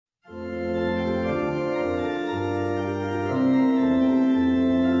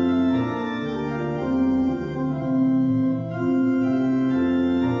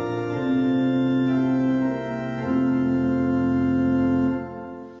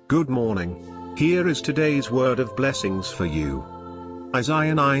Good morning. Here is today's word of blessings for you.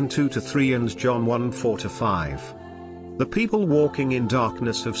 Isaiah 9:2-3 and John 1:4-5. The people walking in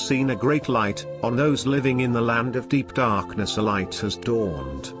darkness have seen a great light, on those living in the land of deep darkness a light has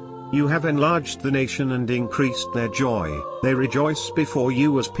dawned. You have enlarged the nation and increased their joy, they rejoice before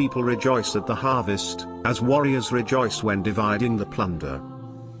you as people rejoice at the harvest, as warriors rejoice when dividing the plunder.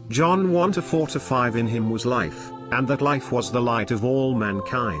 John 1:4-5 In him was life, and that life was the light of all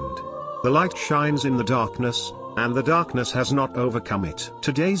mankind. The light shines in the darkness, and the darkness has not overcome it.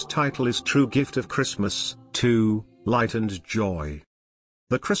 Today's title is True Gift of Christmas, 2, Light and Joy.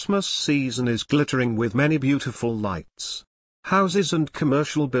 The Christmas season is glittering with many beautiful lights. Houses and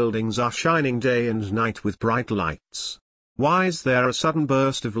commercial buildings are shining day and night with bright lights. Why is there a sudden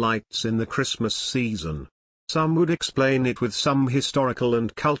burst of lights in the Christmas season? Some would explain it with some historical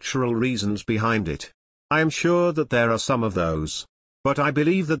and cultural reasons behind it. I am sure that there are some of those. But I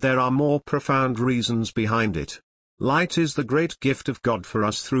believe that there are more profound reasons behind it. Light is the great gift of God for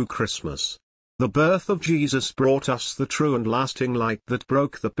us through Christmas. The birth of Jesus brought us the true and lasting light that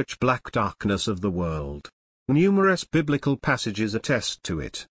broke the pitch-black darkness of the world. Numerous biblical passages attest to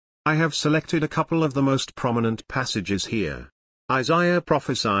it. I have selected a couple of the most prominent passages here. Isaiah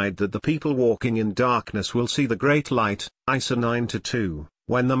prophesied that the people walking in darkness will see the great light, Isaiah 9:2,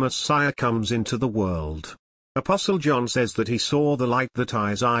 when the Messiah comes into the world. Apostle John says that he saw the light that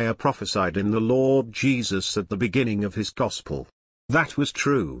Isaiah prophesied in the Lord Jesus at the beginning of his gospel. That was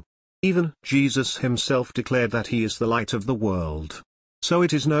true. Even Jesus himself declared that he is the light of the world. So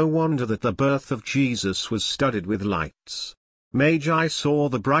it is no wonder that the birth of Jesus was studded with lights. Magi saw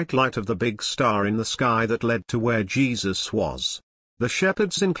the bright light of the big star in the sky that led to where Jesus was. The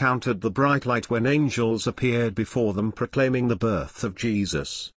shepherds encountered the bright light when angels appeared before them proclaiming the birth of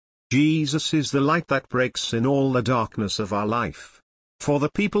Jesus. Jesus is the light that breaks in all the darkness of our life. For the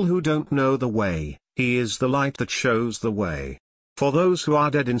people who don't know the way, he is the light that shows the way. For those who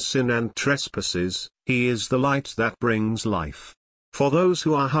are dead in sin and trespasses, he is the light that brings life. For those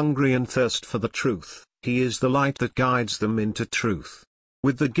who are hungry and thirst for the truth, he is the light that guides them into truth.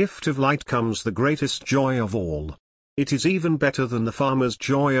 With the gift of light comes the greatest joy of all. It is even better than the farmer's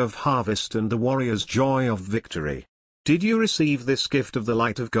joy of harvest and the warrior's joy of victory. Did you receive this gift of the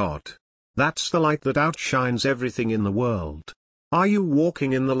light of God? That's the light that outshines everything in the world. Are you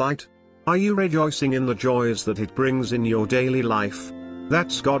walking in the light? Are you rejoicing in the joys that it brings in your daily life?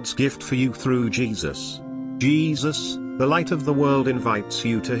 That's God's gift for you through Jesus. Jesus, the light of the world, invites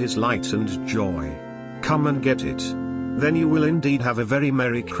you to his light and joy. Come and get it. Then you will indeed have a very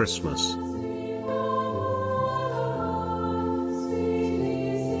Merry Christmas.